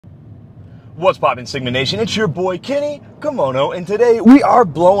What's poppin', Sigma Nation? It's your boy Kenny Kimono, and today we are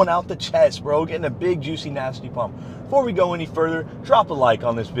blowing out the chest, bro, getting a big, juicy, nasty pump. Before we go any further, drop a like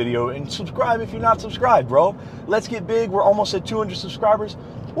on this video and subscribe if you're not subscribed, bro. Let's get big. We're almost at 200 subscribers.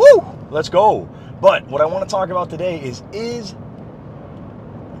 Woo! Let's go. But what I want to talk about today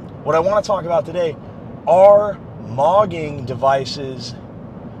are mogging devices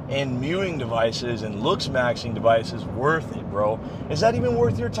and mewing devices and Looksmaxxing devices worth it, bro? Is that even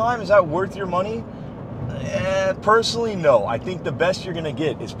worth your time? Is that worth your money? Personally, no. I think the best you're gonna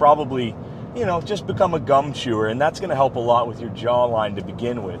get is probably, just become a gum chewer, and that's gonna help a lot with your jawline to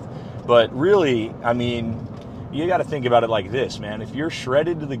begin with. But really, I mean, you gotta think about it like this, man. If you're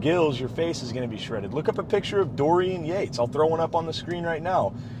shredded to the gills, your face is gonna be shredded. Look up a picture of Dorian Yates. I'll throw one up on the screen right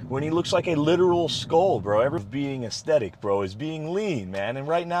now. When he looks like a literal skull, bro. Being aesthetic, bro, is being lean, man. And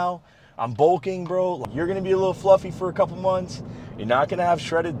right now, I'm bulking, bro. You're gonna be a little fluffy for a couple months. You're not gonna have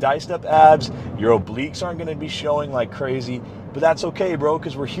shredded, diced up abs. Your obliques aren't gonna be showing like crazy. But that's okay, bro,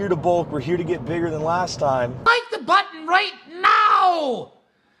 because we're here to bulk. We're here to get bigger than last time. Like the button right now!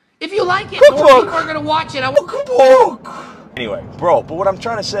 If you like it, more people are gonna watch it. Anyway, bro, but what I'm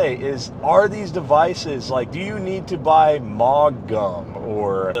trying to say is, are these devices, like, do you need to buy Mog gum?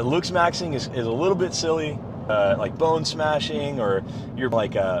 Or Looksmaxxing is a little bit silly, like bone smashing, or you're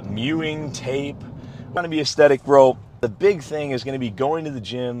like mewing tape. Trying to be aesthetic, bro. The big thing is going to be going to the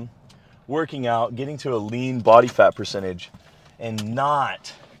gym, working out, getting to a lean body fat percentage, and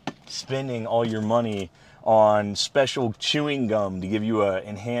not spending all your money on special chewing gum to give you a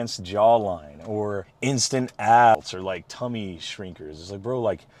enhanced jawline or instant abs or like tummy shrinkers. It's like, bro,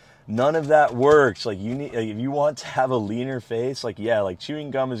 like none of that works. Like you need, if you want to have a leaner face, like, yeah, like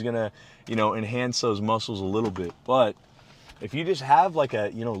chewing gum is gonna, enhance those muscles a little bit. But if you just have like a,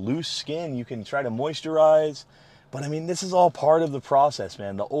 loose skin, you can try to moisturize. But I mean, this is all part of the process,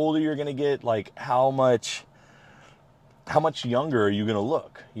 man. The older you're gonna get, like how much younger are you going to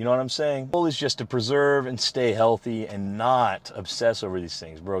look? You know what I'm saying? The goal is just to preserve and stay healthy and not obsess over these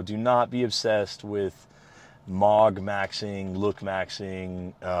things, bro. Do not be obsessed with Mog-maxing,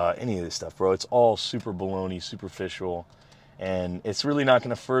 Look-maxing, any of this stuff, bro. It's all super baloney, superficial, and it's really not going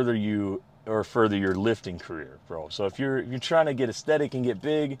to further you or further your lifting career, bro. So if you're trying to get aesthetic and get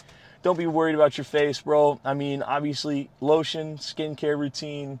big, don't be worried about your face, bro. I mean, obviously, lotion, skincare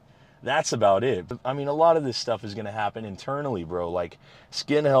routine, that's about it. But I mean, a lot of this stuff is going to happen internally, bro. Like,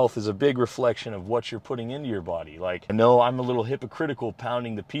 skin health is a big reflection of what you're putting into your body. Like, I know I'm a little hypocritical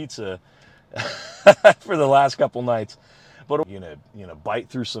pounding the pizza for the last couple nights, but you gonna bite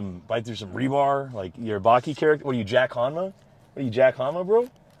through some rebar, like your Baki character. What are you, Jack Hanma? Bro?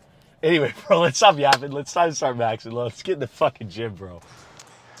 Anyway, bro, let's stop yapping. Let's time to start maxing. Let's get in the fucking gym, bro.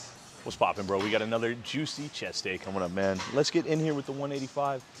 What's poppin', bro? We got another juicy chest day coming up, man. Let's get in here with the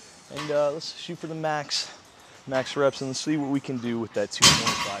 185. And let's shoot for the max reps, and let's see what we can do with that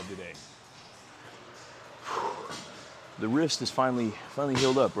 225 today. The wrist is finally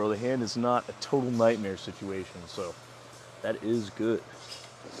healed up, bro. The hand is not a total nightmare situation, so that is good.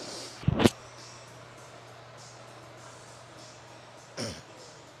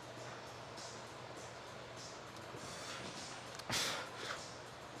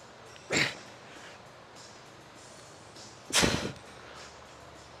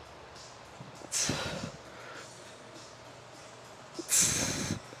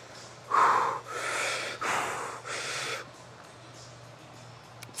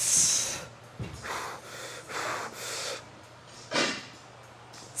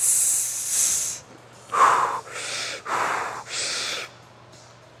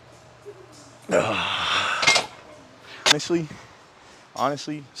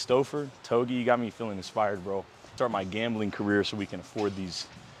 Honestly, Stouffer, Togi, you got me feeling inspired, bro. Start my gambling career so we can afford these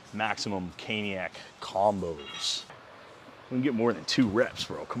maximum Caniac combos. We can get more than 2 reps,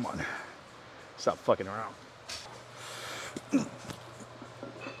 bro. Come on. Stop fucking around.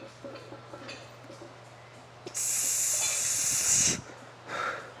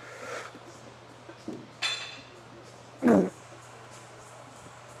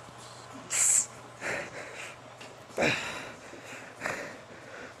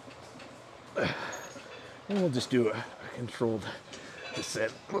 And we'll just do a controlled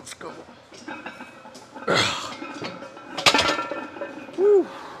descent. Let's go. Woo.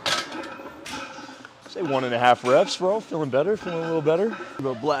 Say 1.5 reps, bro. Feeling better, feeling a little better.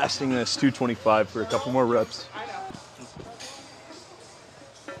 About blasting this 225 for a couple more reps.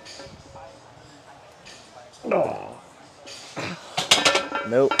 Oh.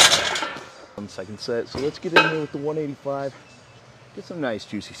 Nope. Second set. So let's get in here with the 185. Get some nice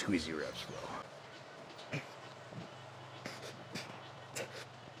juicy squeezy reps, bro.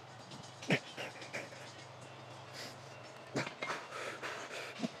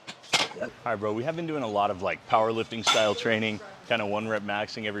 All right, bro, we have been doing a lot of like powerlifting style training, kind of 1-rep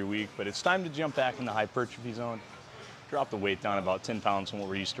maxing every week, but it's time to jump back in the hypertrophy zone. Drop the weight down about 10 pounds from what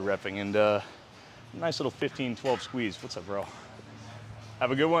we're used to repping, and nice little 15-12 squeeze. What's up, bro? Have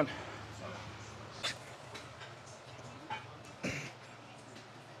a good one.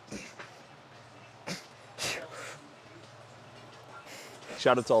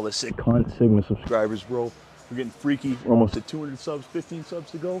 Shout out to all the sick cunt Sigma subscribers, bro. We're getting freaky. We're almost at 200 subs, 15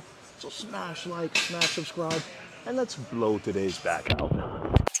 subs to go. So smash like, smash subscribe, and let's blow today's back out.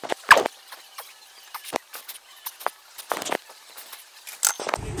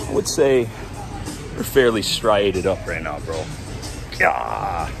 I would say we're fairly striated up right now, bro. Yeah.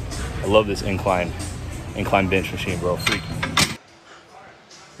 I love this incline bench machine, bro. Freaky.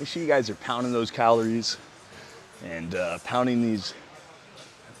 Make sure you guys are pounding those calories and pounding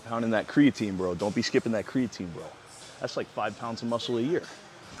that creatine, bro. Don't be skipping that creatine, bro. That's like 5 pounds of muscle a year.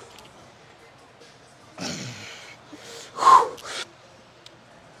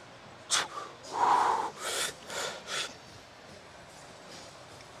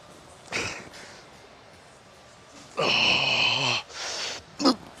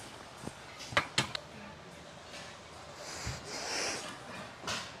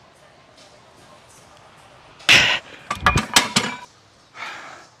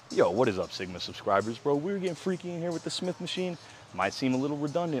 Yo, what is up, Sigma subscribers, bro? We're getting freaky in here with the Smith machine. Might seem a little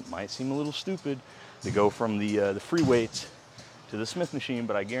redundant, might seem a little stupid to go from the free weights to the Smith machine,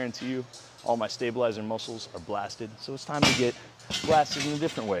 but I guarantee you, all my stabilizer muscles are blasted, so it's time to get blasted in a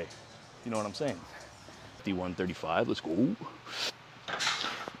different way. You know what I'm saying? 5135, let's go.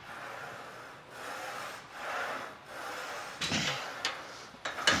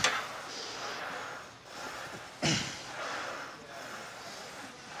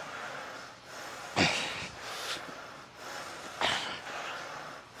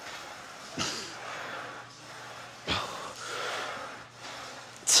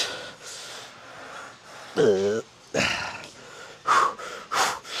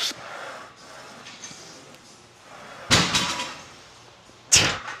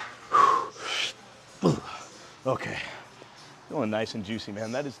 Okay, going nice and juicy,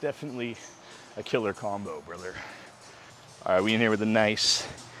 man. That is definitely a killer combo, brother. All right, we in here with a nice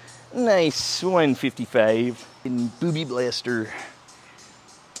 155 in booby blaster.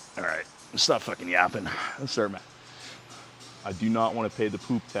 All right, let's stop fucking yapping. Let's start, man. I do not want to pay the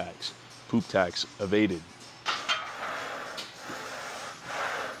poop tax. Poop tax evaded.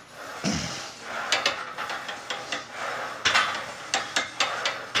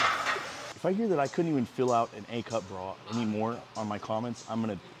 If I hear that I couldn't even fill out an A-cup bra anymore on my comments, I'm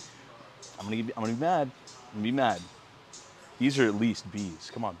gonna be mad. I'm gonna be mad. These are at least B's.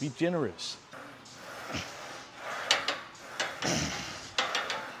 Come on, be generous.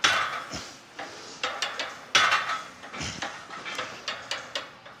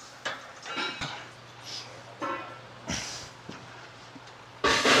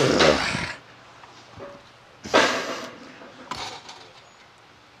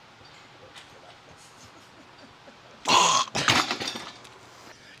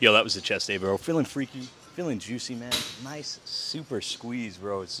 Yo, that was the chest day, bro. Feeling freaky, feeling juicy, man. Nice, super squeeze,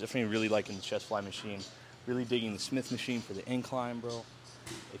 bro. It's definitely really liking the chest fly machine. Really digging the Smith machine for the incline, bro.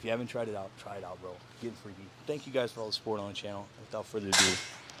 If you haven't tried it out, bro. Getting freaky. Thank you guys for all the support on the channel. Without further ado,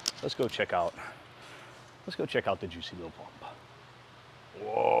 let's go check out the juicy little pump.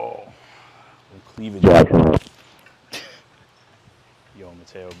 Whoa. Cleavage action. Yo,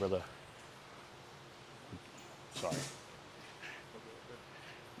 Mateo, brother. Sorry.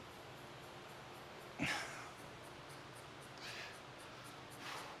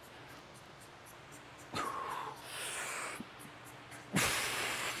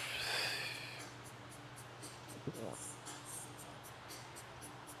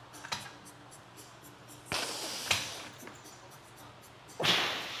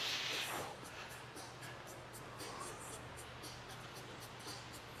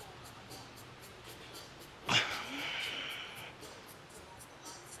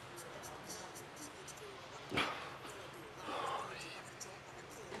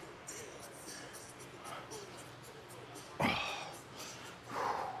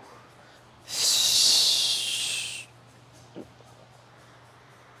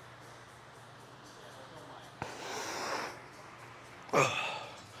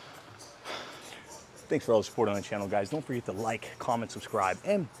 Thanks for all the support on the channel, guys. Don't forget to like, comment, subscribe,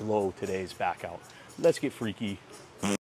 and blow today's back out. Let's get freaky.